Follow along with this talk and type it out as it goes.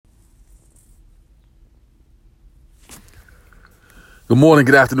Good morning,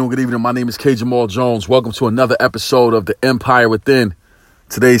 good afternoon, good evening. My name is K. Jamal Jones. Welcome to another episode of The Empire Within.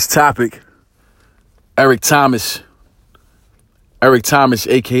 Today's topic, Eric Thomas. Eric Thomas,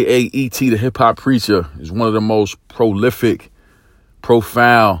 a.k.a. E.T. the hip-hop preacher, is one of the most prolific,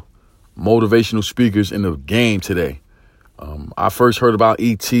 profound, motivational speakers in the game today. I first heard about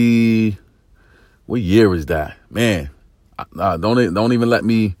E.T. What year is that? Man, don't even let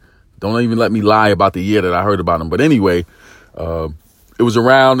me lie about the year that I heard about him. But anyway, it was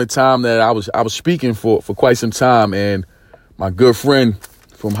around the time that I was speaking for quite some time, and my good friend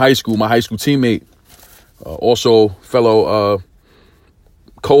from high school, my high school teammate, also fellow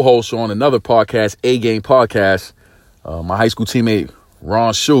co-host on another podcast, A Game Podcast, my high school teammate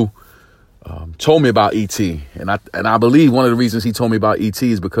Ron Shu, told me about E.T. and I believe one of the reasons he told me about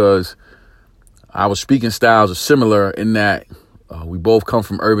E.T. is because our speaking styles are similar in that we both come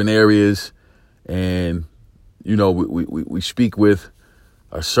from urban areas, and you know we speak with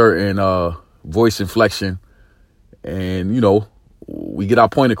a certain voice inflection, and, you know, we get our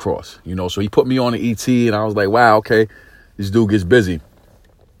point across, you know. So he put me on the ET, and I was like, wow, okay, this dude gets busy.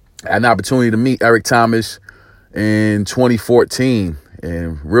 I had an opportunity to meet Eric Thomas in 2014,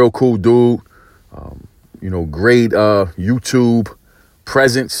 and real cool dude, great YouTube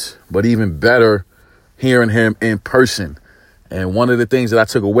presence, but even better hearing him in person. And one of the things that I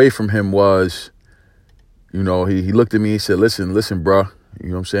took away from him was, you know, he looked at me and said, listen, bro. You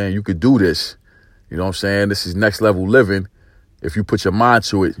know what I'm saying? You could do this. You know what I'm saying? This is next level living. If you put your mind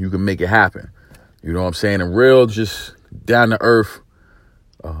to it, you can make it happen. You know what I'm saying? And real, just down to earth,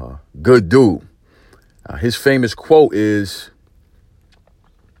 good dude. His famous quote is,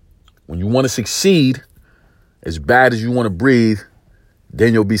 when you want to succeed as bad as you want to breathe,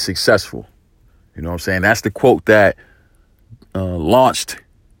 then you'll be successful. You know what I'm saying? That's the quote that launched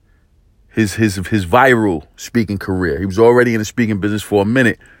his viral speaking career. He was already in the speaking business for a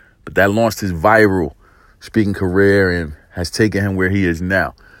minute, but that launched his viral speaking career and has taken him where he is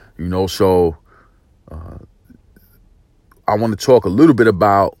now. You know, so I want to talk a little bit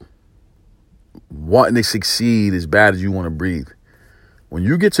about wanting to succeed as bad as you want to breathe. When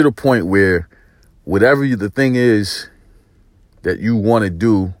you get to the point where whatever the thing is that you want to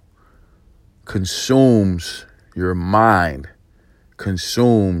do consumes your mind,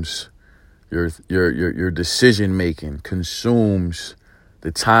 consumes your decision making, consumes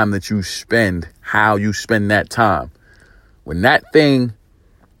the time that you spend, how you spend that time. When that thing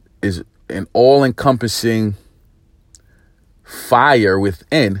is an all-encompassing fire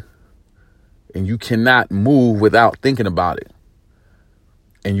within, and you cannot move without thinking about it,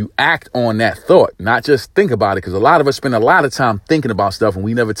 and you act on that thought, not just think about it, because a lot of us spend a lot of time thinking about stuff and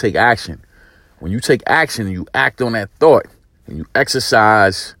we never take action. When you take action and you act on that thought and you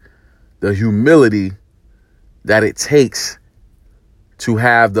exercise the humility that it takes to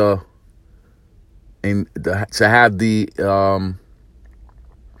have the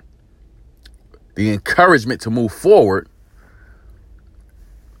encouragement to move forward,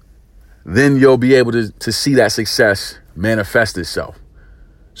 then you'll be able to see that success manifest itself.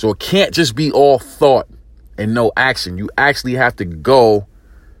 So it can't just be all thought and no action. You actually have to go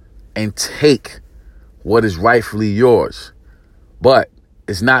and take what is rightfully yours. But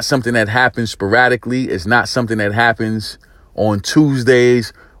it's not something that happens sporadically. It's not something that happens on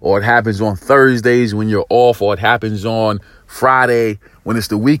Tuesdays, or it happens on Thursdays when you're off, or it happens on Friday when it's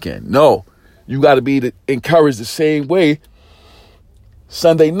the weekend. No, you got to be encouraged the same way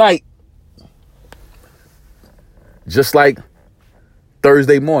Sunday night, just like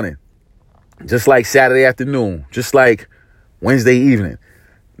Thursday morning, just like Saturday afternoon, just like Wednesday evening.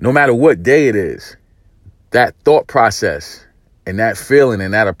 No matter what day it is, that thought process and that feeling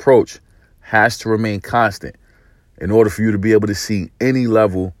and that approach has to remain constant in order for you to be able to see any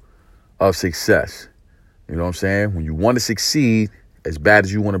level of success. You know what I'm saying? When you want to succeed as bad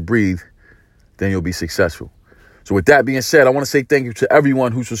as you want to breathe, then you'll be successful. So with that being said, I want to say thank you to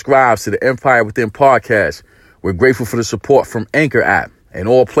everyone who subscribes to the Empire Within podcast. We're grateful for the support from Anchor app and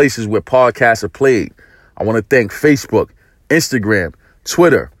all places where podcasts are played. I want to thank Facebook, Instagram,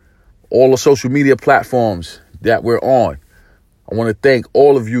 Twitter, all the social media platforms that we're on. I want to thank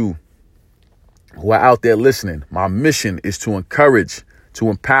all of you who are out there listening. My mission is to encourage, to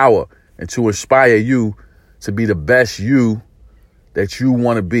empower, and to inspire you to be the best you that you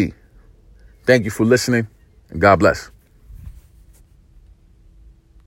want to be. Thank you for listening, and God bless.